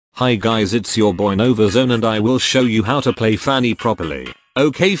Hi guys, it's your boy Novazone and I will show you how to play Fanny properly.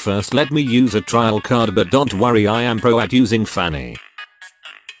 Okay, first let me use a trial card, but don't worry, I am pro at using Fanny.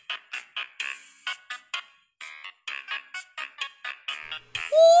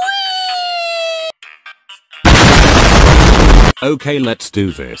 Okay, let's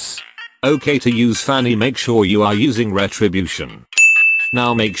do this. Okay, to use Fanny make sure you are using Retribution.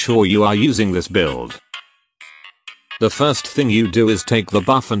 Now make sure you are using this build. The first thing you do is take the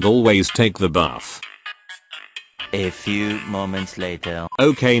buff and always take the buff. A few moments later.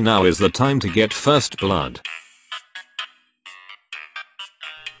 Okay, now is the time to get first blood.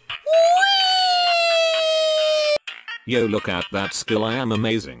 Yo, look at that skill, I am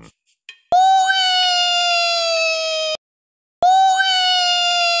amazing.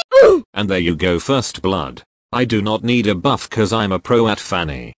 And there you go, first blood. I do not need a buff cause I'm a pro at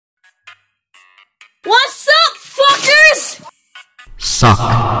Fanny. What's up, fuckers? Suck.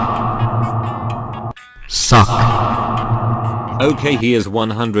 Suck. Okay, he is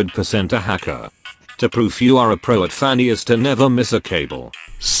 100% a hacker. To prove you are a pro at Fanny is to never miss a cable.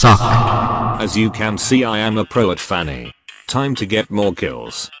 Suck. As you can see, I am a pro at Fanny. Time to get more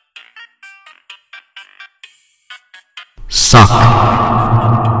kills. Suck.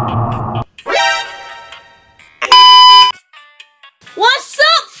 What's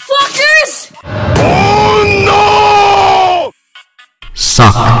up, fuckers? Oh no!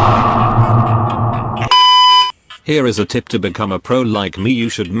 Suck. Here is a tip to become a pro like me. You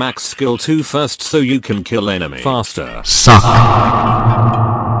should max skill 2 first so you can kill enemy faster. Suck.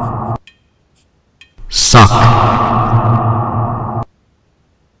 Suck.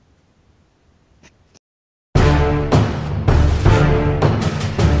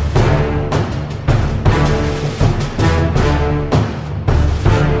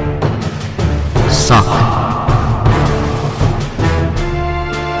 Suck.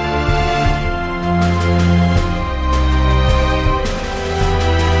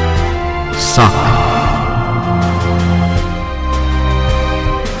 Suck.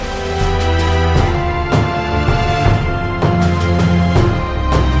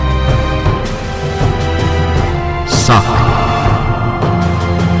 Suck.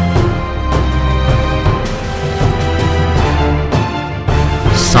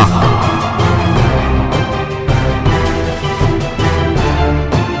 Suck.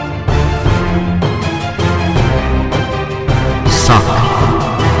 Suck.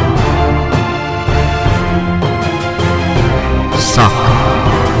 Suck.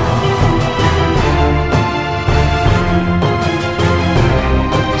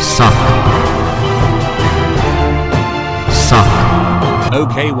 Suck. Suck.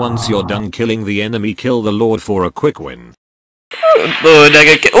 Okay, once you're done killing the enemy, kill the Lord for a quick win.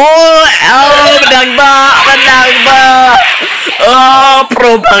 Menang ba? Oh,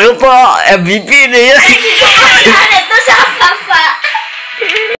 pro banget po. MVP nih ya. Ito sa papa.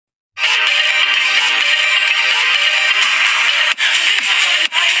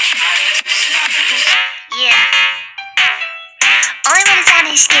 Yeah. Only when it's on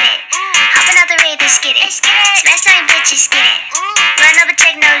is get it. Hop another raid, let's get it.